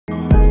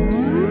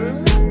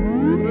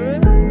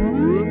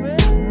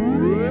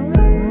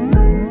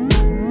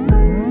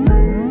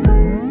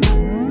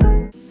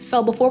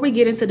So before we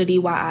get into the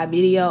DIY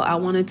video, I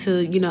wanted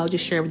to,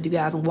 just share with you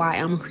guys why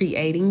I'm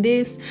creating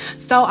this.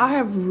 So I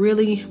have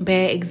really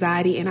bad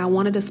anxiety, and I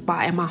wanted a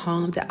spot in my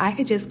home that I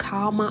could just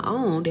call my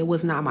own. It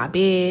was not my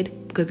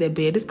bed, because that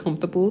bed is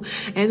comfortable,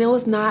 and it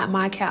was not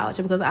my couch,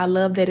 because I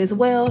love that as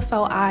well.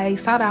 So I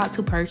sought out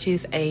to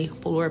purchase a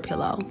floor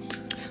pillow.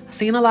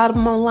 Seen a lot of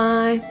them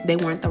online. They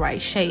weren't the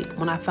right shape.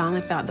 When I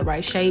finally found the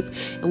right shape,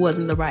 it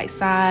wasn't the right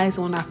size.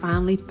 When I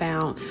finally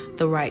found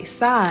the right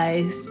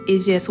size,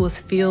 it just was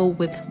filled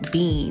with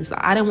beans.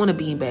 I didn't want a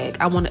bean bag.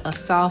 I wanted a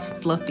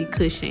soft, fluffy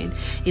cushion.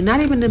 And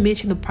not even to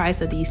mention the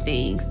price of these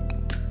things,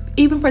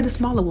 even for the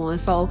smaller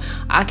ones. So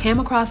I came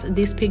across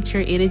this picture,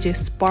 and it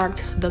just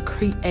sparked the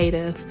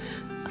creative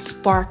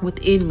spark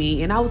within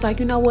me. And I was like,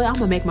 you know what? I'm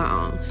gonna make my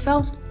own.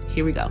 So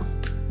here we go.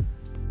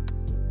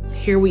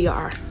 Here we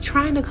are,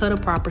 trying to cut a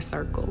proper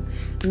circle.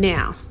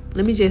 Now,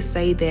 let me just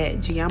say that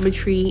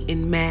geometry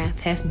and math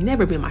has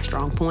never been my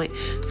strong point.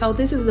 So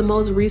this is the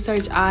most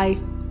research I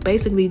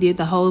basically did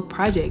the whole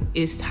project,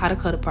 is how to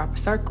cut a proper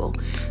circle.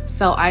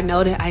 So I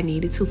know that I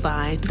needed to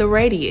find the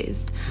radius.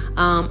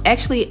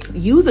 Actually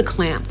use a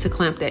clamp to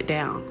clamp that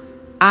down.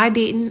 I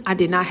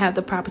did not have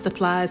the proper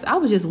supplies. I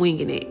was just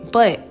winging it.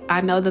 But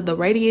I know that the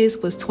radius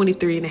was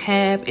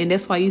 23.5, and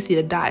that's why you see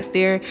the dots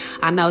there.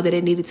 I know that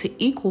it needed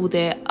to equal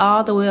that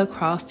all the way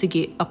across to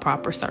get a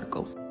proper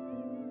circle.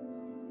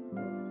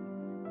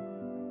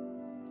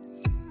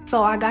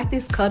 So I got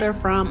this cutter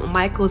from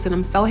Michael's, and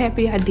I'm so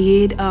happy I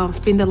did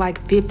spend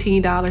like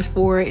 $15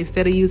 for it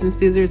instead of using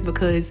scissors,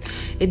 because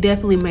it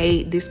definitely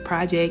made this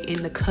project and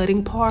the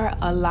cutting part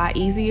a lot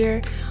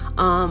easier.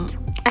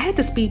 I had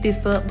to speed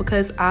this up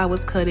because I was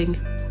cutting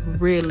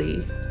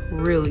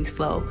really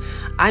slow.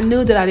 I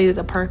knew that I needed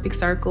a perfect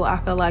circle.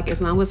 I felt like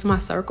as long as my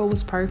circle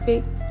was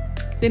perfect,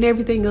 then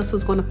everything else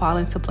was going to fall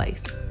into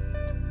place.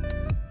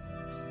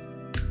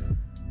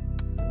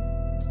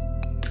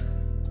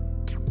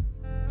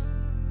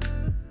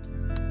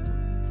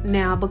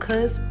 Now,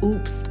 because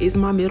oops is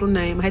my middle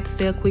name, I had to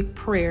say a quick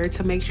prayer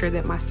to make sure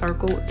that my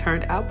circle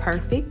turned out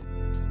perfect.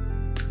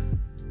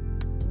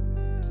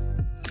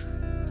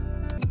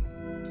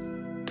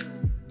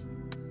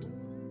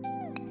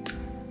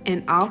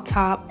 And off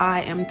top,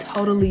 I am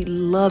totally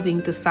loving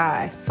the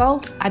size.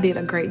 So I did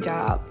a great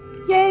job.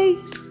 Yay!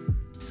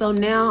 So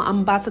now I'm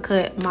about to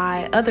cut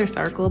my other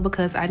circle,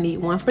 because I need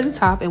one for the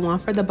top and one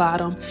for the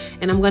bottom.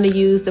 And I'm going to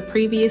use the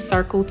previous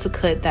circle to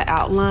cut the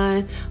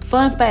outline.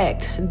 Fun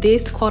fact,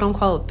 this quote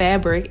unquote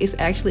fabric is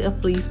actually a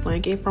fleece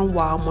blanket from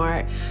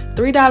Walmart,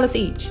 $3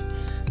 each.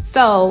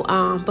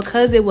 So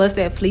because it was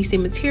that fleecy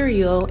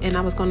material, and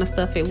I was going to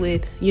stuff it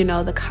with,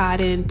 the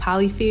cotton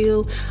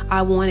polyfill,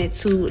 I wanted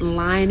to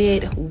line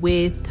it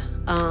with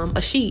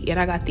a sheet. And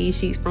I got these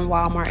sheets from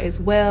Walmart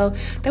as well.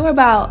 They were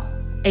about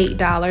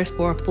 $8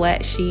 for a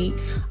flat sheet,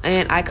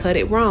 and I cut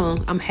it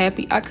wrong. I'm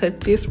happy I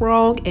cut this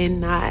wrong and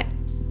not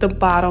the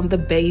bottom, the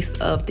base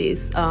of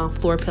this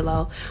floor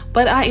pillow.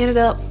 But I ended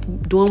up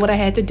doing what I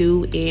had to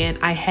do, and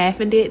I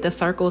halvened it. The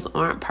circles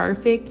aren't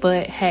perfect,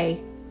 but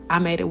hey, I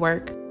made it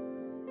work.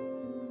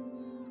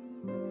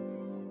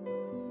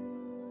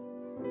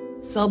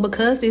 So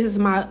because this is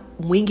my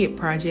wing it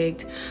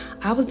project,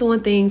 I was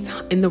doing things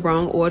in the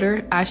wrong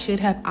order. I should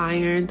have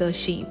ironed the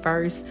sheet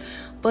first,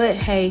 but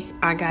hey,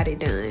 I got it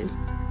done.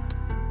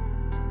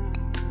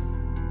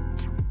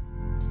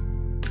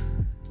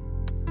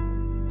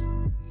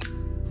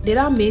 Did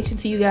I mention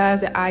to you guys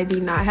that I do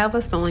not have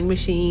a sewing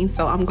machine?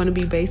 So I'm going to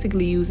be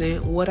basically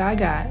using what I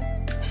got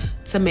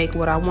to make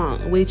what I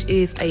want, which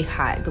is a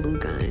hot glue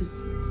gun.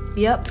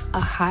 Yep, a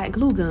hot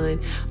glue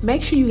gun.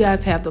 Make sure you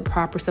guys have the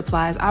proper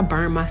supplies. I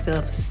burned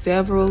myself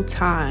several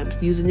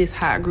times using this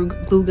hot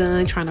glue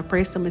gun, trying to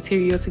press the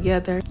material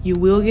together. You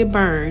will get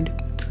burned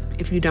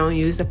if you don't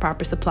use the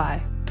proper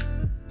supply.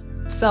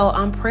 So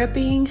I'm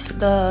prepping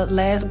the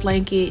last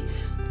blanket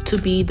to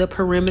be the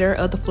perimeter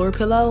of the floor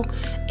pillow,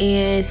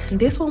 and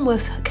this one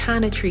was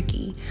kind of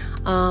tricky.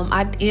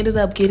 I ended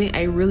up getting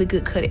a really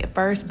good cut at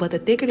first, but the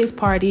thicker this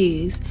part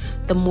is,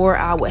 the more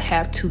I would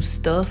have to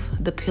stuff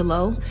the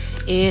pillow,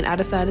 and I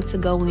decided to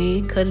go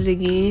in, cut it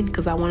again,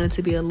 because I wanted it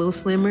to be a little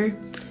slimmer.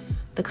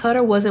 The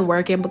cutter wasn't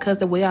working because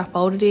the way I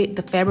folded it,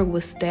 the fabric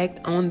was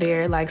stacked on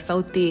there like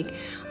so thick.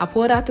 I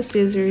pulled out the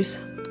scissors,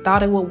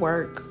 thought it would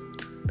work,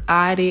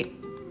 eyed it,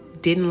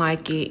 didn't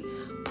like it,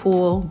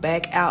 pull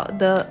back out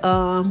the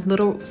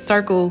little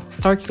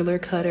circular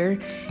cutter,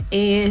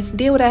 and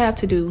did what I have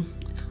to do.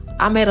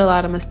 I made a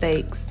lot of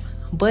mistakes,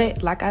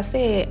 but like I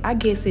said, I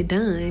gets it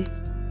done.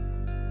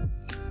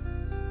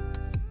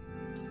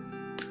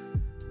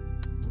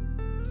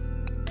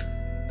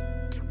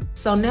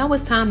 So now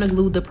it's time to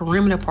glue the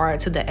perimeter part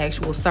to the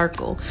actual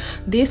circle.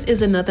 This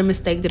is another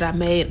mistake that I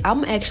made.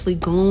 I'm actually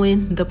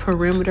gluing the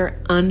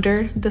perimeter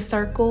under the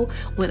circle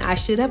when I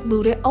should have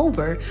glued it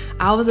over.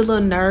 I was a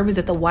little nervous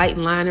that the white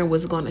liner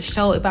was going to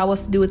show if I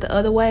was to do it the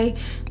other way,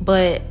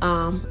 but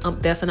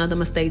that's another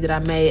mistake that I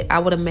made. I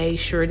would have made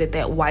sure that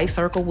that white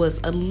circle was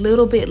a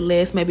little bit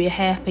less, maybe a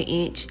half an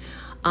inch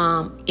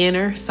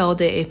inner, so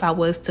that if I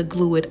was to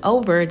glue it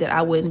over, that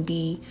I wouldn't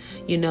be,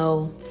 you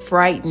know,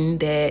 frightened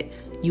that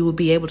you would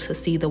be able to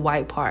see the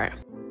white part.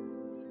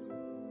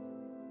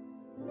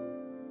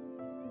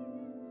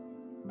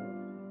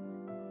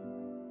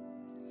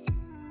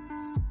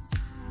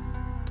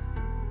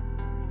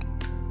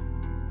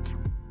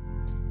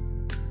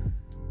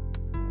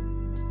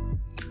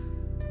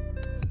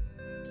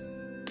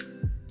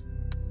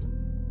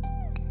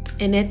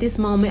 And at this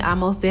moment, I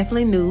most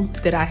definitely knew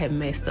that I had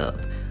messed up.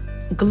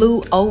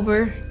 Glue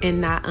over and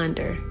not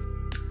under.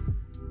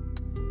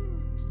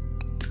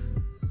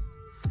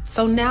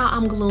 So now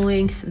I'm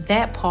gluing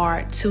that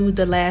part to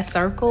the last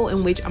circle,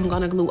 in which I'm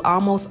gonna glue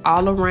almost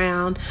all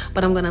around,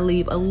 but I'm gonna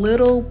leave a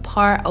little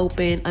part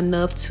open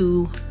enough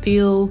to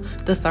fill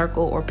the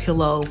circle or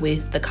pillow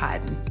with the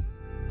cotton.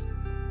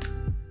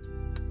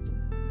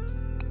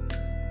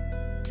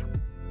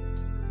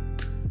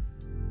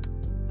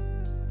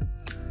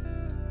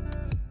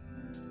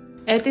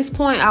 At this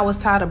point, I was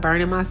tired of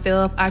burning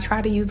myself. I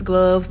tried to use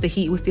gloves. The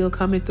heat was still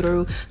coming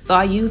through. So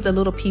I used a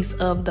little piece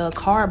of the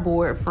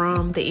cardboard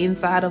from the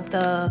inside of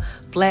the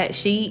flat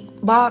sheet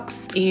box,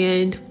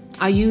 and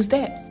I used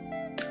that.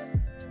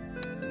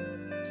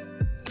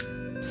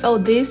 So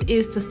this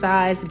is the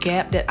size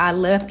gap that I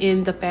left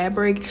in the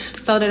fabric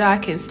so that I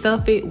can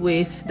stuff it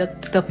with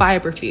the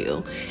fiber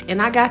fill.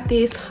 And I got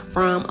this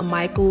from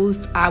Michael's.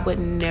 I would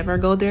never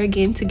go there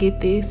again to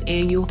get this,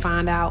 and you'll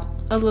find out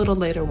a little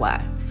later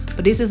why.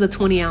 But this is a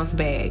 20-ounce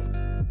bag.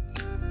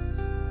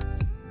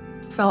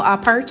 So I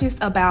purchased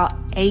about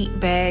 8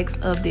 bags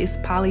of this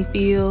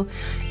polyfill,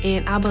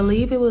 and I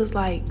believe it was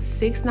like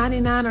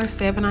 $6.99 or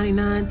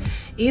 $7.99.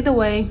 Either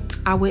way,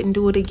 I wouldn't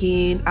do it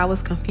again. I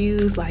was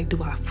confused, like,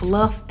 do I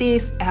fluff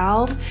this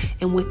out,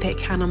 and would that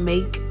kind of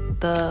make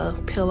the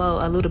pillow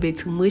a little bit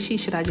too mushy?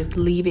 Should I just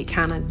leave it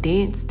kind of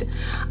dense?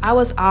 I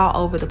was all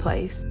over the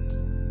place.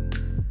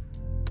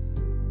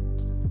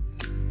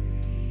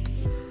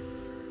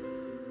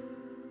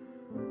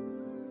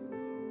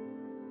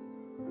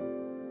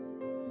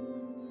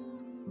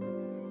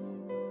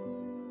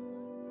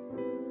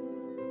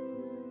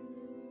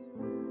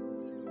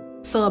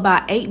 So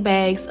about 8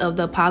 bags of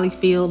the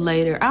polyfill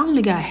later, I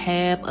only got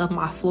half of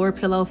my floor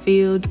pillow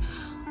filled.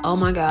 Oh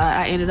my God,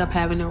 I ended up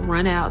having to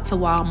run out to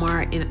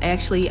Walmart, and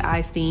actually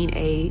I seen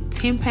a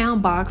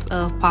 10-pound box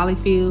of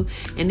polyfill,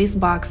 and this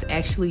box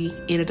actually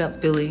ended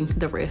up filling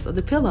the rest of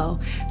the pillow.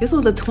 This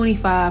was a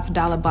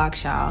 $25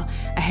 box, y'all.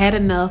 I had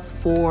enough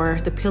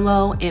for the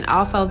pillow and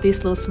also this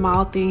little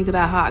small thing that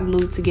I hot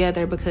glued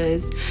together,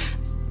 because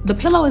the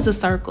pillow is a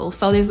circle,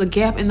 so there's a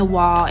gap in the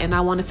wall, and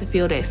I wanted to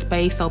fill that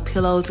space so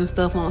pillows and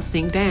stuff won't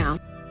sink down.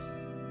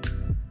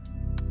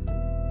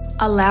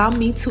 Allow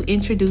me to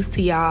introduce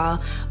to y'all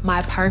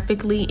my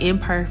perfectly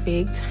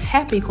imperfect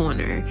happy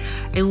corner,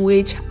 in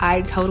which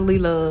I totally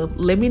love.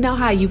 Let me know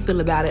how you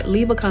feel about it.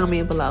 Leave a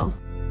comment below.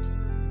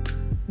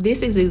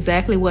 This is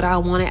exactly what I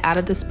wanted out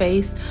of the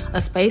space,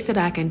 a space that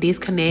I can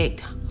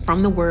disconnect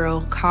from the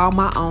world, call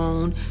my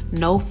own,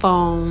 no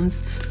phones.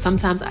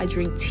 Sometimes I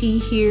drink tea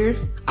here,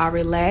 I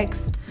relax.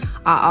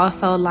 I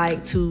also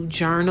like to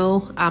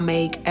journal. I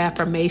make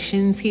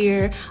affirmations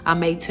here, I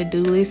make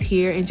to-do lists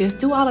here, and just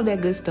do all of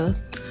that good stuff.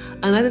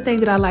 Another thing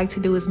that I like to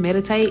do is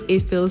meditate.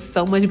 It feels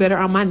so much better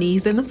on my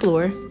knees than the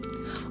floor.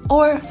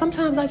 Or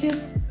sometimes I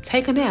just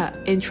take a nap,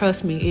 and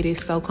trust me, it is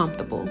so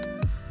comfortable.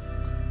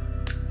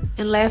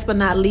 And last but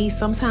not least,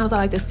 sometimes I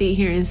like to sit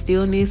here in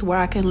stillness where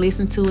I can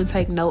listen to and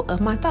take note of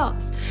my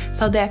thoughts.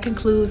 So that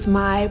concludes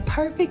my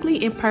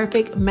perfectly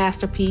imperfect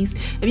masterpiece.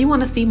 If you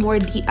want to see more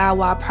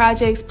DIY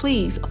projects,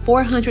 please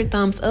 400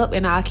 thumbs up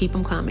and I'll keep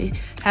them coming.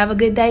 Have a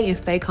good day and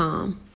stay calm.